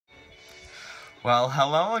Well,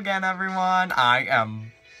 hello again, everyone. I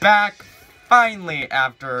am back, finally,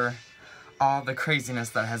 after all the craziness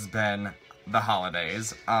that has been the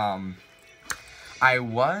holidays. I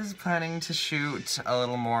was planning to shoot a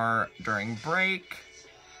little more during break,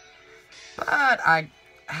 but I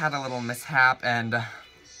had a little mishap, and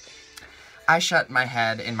I shut my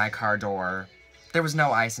head in my car door. There was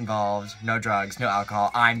no ice involved, no drugs, no alcohol.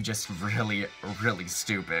 I'm just really, really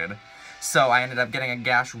stupid. So I ended up getting a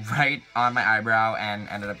gash right on my eyebrow and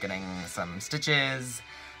ended up getting some stitches.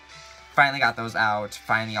 Finally got those out,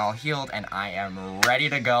 finally all healed, and I am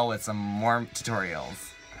ready to go with some more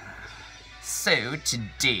tutorials. So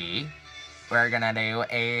today, we're gonna do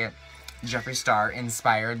a Jeffree Star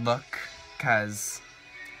inspired look, because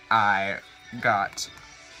I got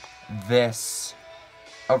this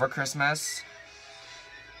over Christmas.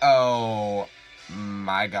 Oh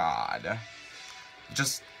my god.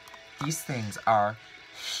 Just, these things are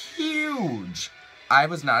huge. I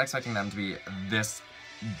was not expecting them to be this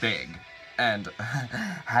big. And,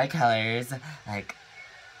 hi colors. Like,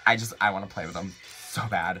 I want to play with them so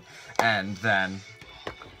bad. And then,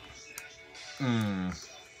 a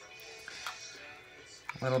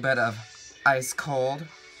little bit of ice cold.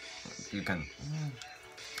 You can,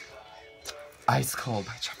 ice cold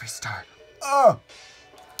by Jeffree Star. Oh!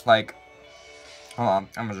 Like, hold on,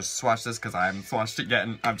 I'm gonna just swatch this because I haven't swatched it yet,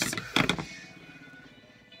 and I'm just...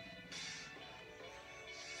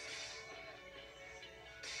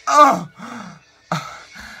 Oh!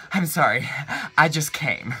 I'm sorry, I just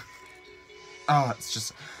came. Oh, it's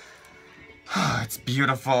just... Oh, it's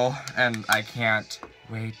beautiful, and I can't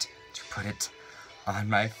wait to put it on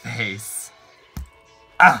my face.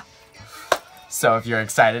 Ah! So if you're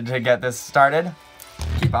excited to get this started,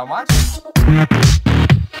 keep on watching.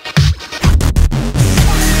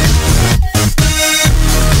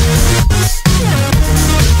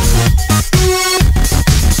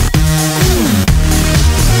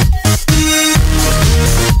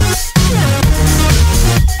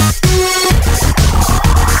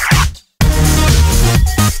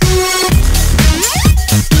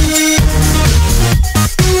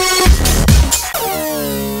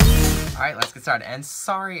 Started. And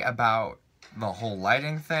sorry about the whole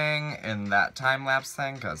lighting thing in that time-lapse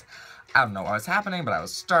thing, because I don't know what was happening, but I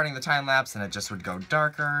was starting the time-lapse and it just would go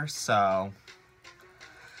darker, so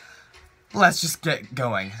let's just get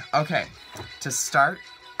going. Okay, to start,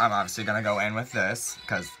 I'm obviously gonna go in with this,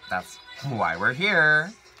 because that's why we're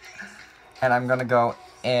here. And I'm gonna go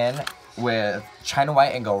in with China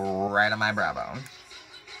White and go right on my brow bone.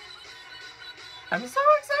 I'm so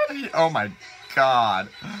excited! Oh my god.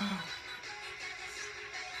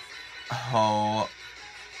 Holy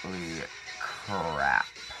crap.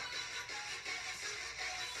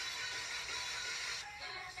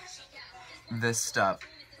 This stuff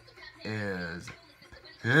is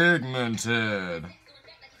pigmented.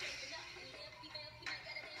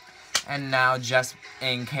 And now, just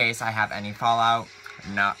in case I have any fallout,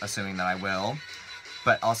 not assuming that I will,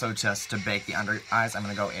 but also just to bake the under eyes, I'm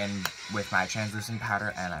gonna go in with my translucent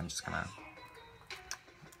powder and I'm just gonna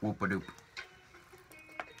whoop-a-doop.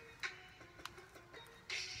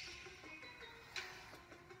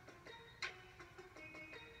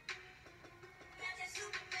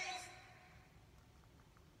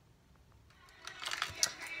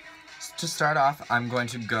 To start off, I'm going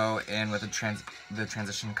to go in with the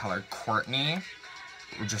transition color Courtney,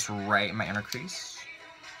 just right in my inner crease.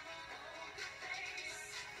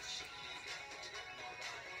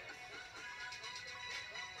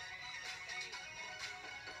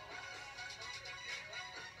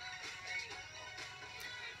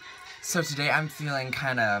 So today I'm feeling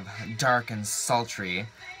kind of dark and sultry,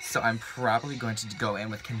 so I'm probably going to go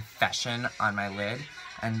in with Confession on my lid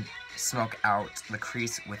and smoke out the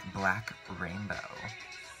crease with Black Rainbow.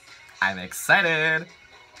 I'm excited!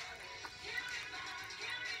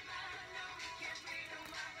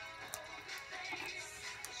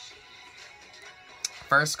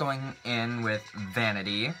 First, going in with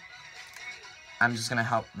Vanity. I'm just gonna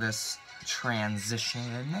help this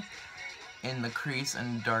transition in the crease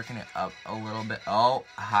and darken it up a little bit. Oh,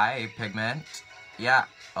 hi, pigment. Yeah,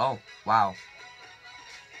 oh, wow.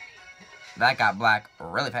 That got black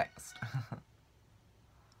really fast.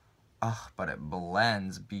 Oh, but it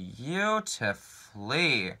blends beautifully.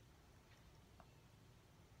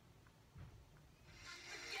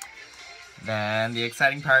 Then the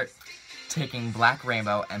exciting part, taking Black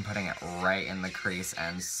Rainbow and putting it right in the crease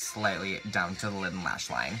and slightly down to the lid and lash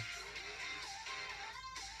line.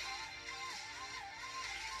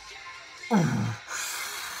 Ooh.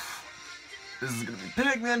 This is gonna be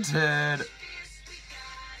pigmented.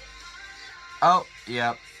 Oh,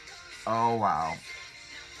 yep. Oh, wow.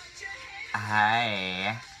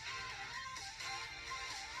 Hi.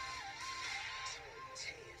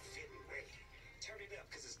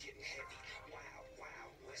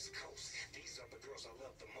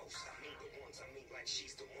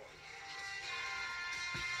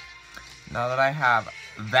 Now that I have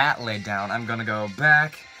that laid down, I'm gonna go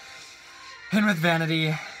back in with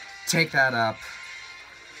Vanity, take that up.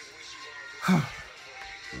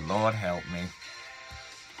 Lord help me.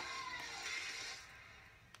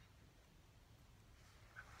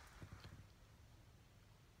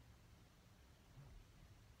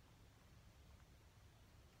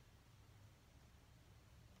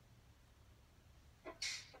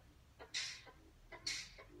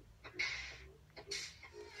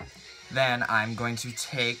 Then I'm going to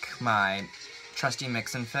take my trusty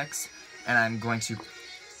Mix and Fix, and I'm going to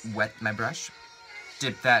wet my brush,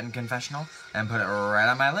 dip that in confessional, and put it right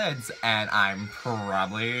on my lids, and I'm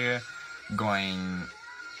gonna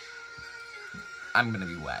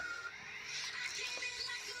be wet.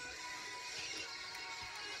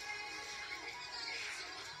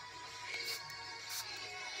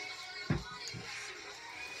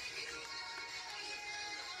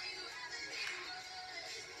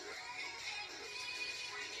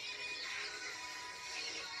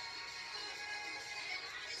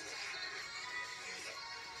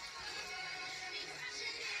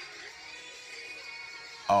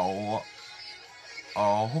 Oh.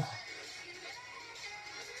 Oh.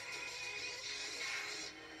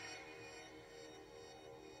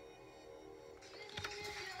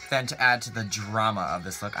 Then to add to the drama of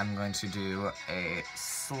this look, I'm going to do a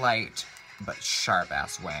slight but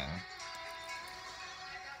sharp-ass wing.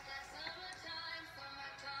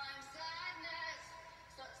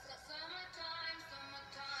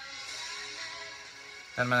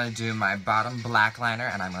 Then I'm going to do my bottom black liner,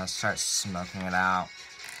 and I'm going to start smoking it out.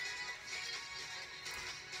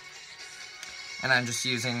 And I'm just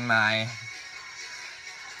using my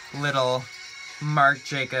little Marc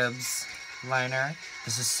Jacobs liner.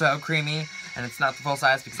 This is so creamy, and it's not the full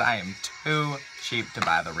size because I am too cheap to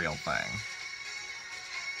buy the real thing.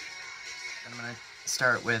 Then I'm going to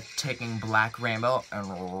start with taking Black Rainbow and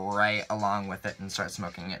right along with it and start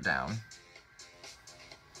smoking it down.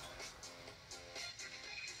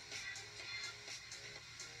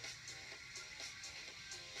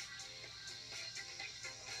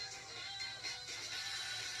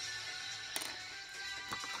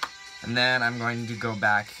 And then I'm going to go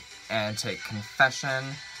back and take Confession,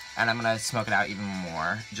 and I'm going to smoke it out even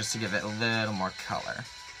more, just to give it a little more color.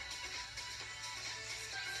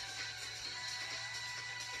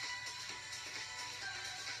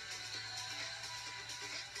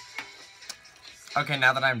 Okay,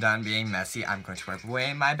 now that I'm done being messy, I'm going to wipe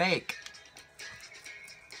away my bake.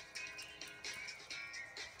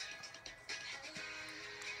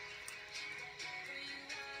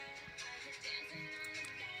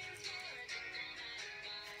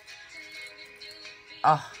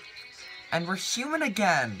 Oh, and we're human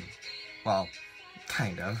again. Well,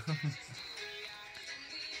 kind of.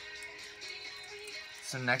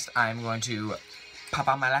 So next I'm going to pop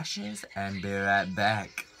on my lashes and be right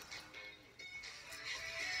back.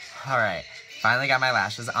 Alright, finally got my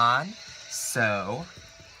lashes on. So,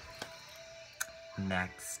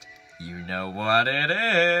 next, you know what it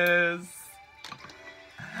is.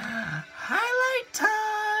 Highlight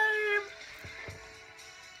time!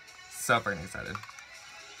 So freaking excited.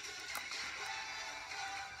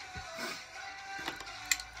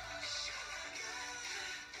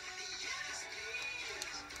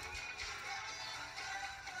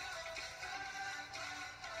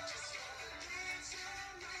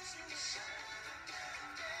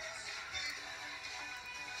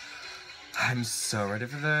 I'm so ready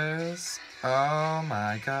for this. Oh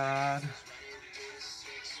my god.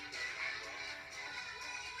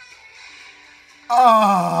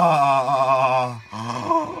 Oh!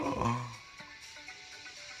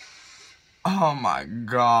 Oh my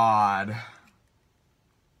god.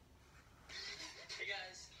 Hey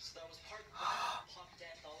guys, so that was part 1 of Pop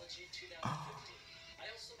Anthology 2015. I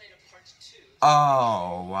also made a part 2.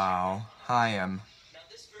 Oh wow. I am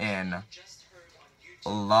in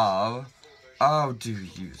love. Oh, do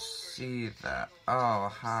you see that?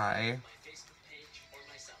 Oh, hi.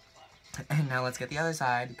 And now let's get the other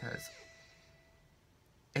side because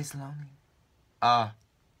it's lonely.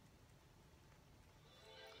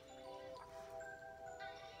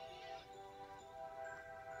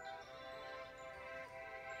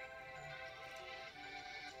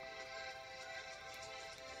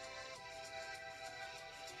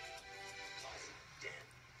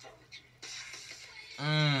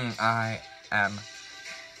 I am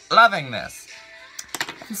loving this.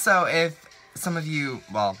 So if some of you,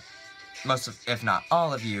 well, most of, if not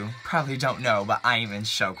all of you, probably don't know, but I am in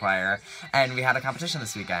show choir, and we had a competition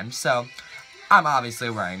this weekend, so I'm obviously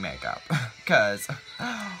wearing makeup, cause,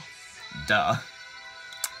 duh.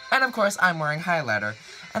 And of course, I'm wearing highlighter,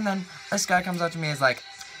 and then this guy comes up to me and is like,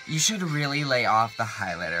 you should really lay off the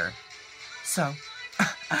highlighter. So,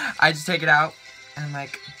 I just take it out, and I'm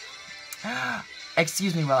like,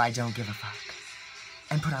 excuse me while I don't give a fuck,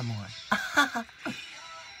 and put on more.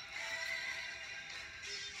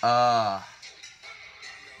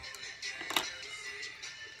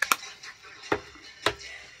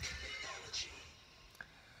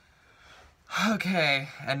 Okay,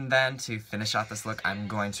 and then to finish off this look, I'm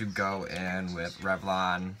going to go in with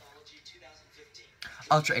Revlon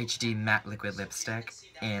Ultra HD Matte Liquid Lipstick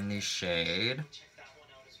in the shade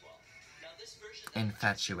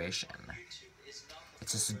Infatuation.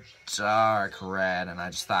 It's just dark red, and I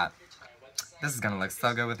just thought, this is gonna look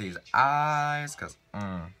so good with these eyes, because,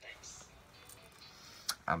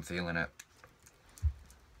 I'm feeling it.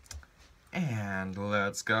 And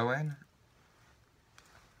let's go in.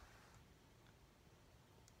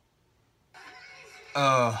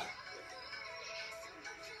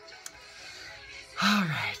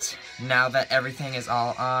 Alright, now that everything is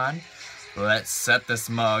all on, let's set this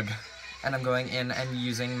mug. And I'm going in and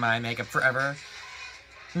using my Makeup Forever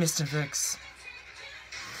Mist and Fix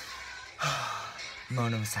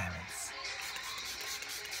Moment of Silence.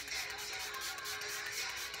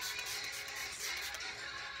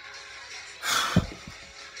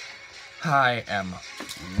 I am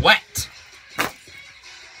wet.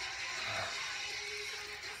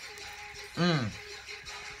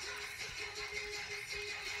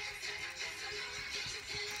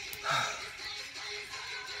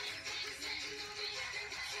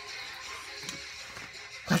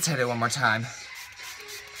 Let's hit it one more time.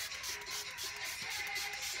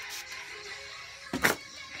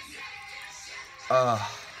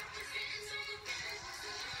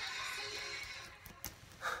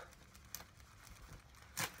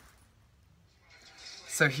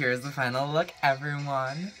 So here's the final look,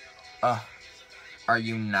 everyone. Are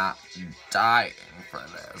you not dying for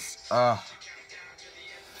this? I'm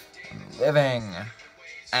living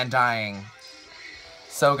and dying.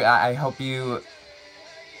 So I hope you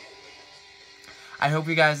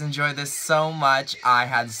guys enjoyed this so much. I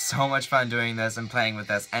had so much fun doing this and playing with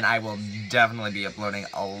this, and I will definitely be uploading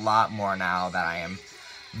a lot more now that I am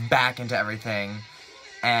back into everything.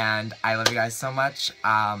 And I love you guys so much.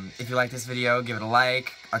 If you like this video, give it a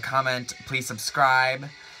like, a comment, please subscribe,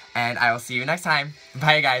 and I will see you next time.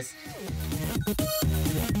 Bye, guys.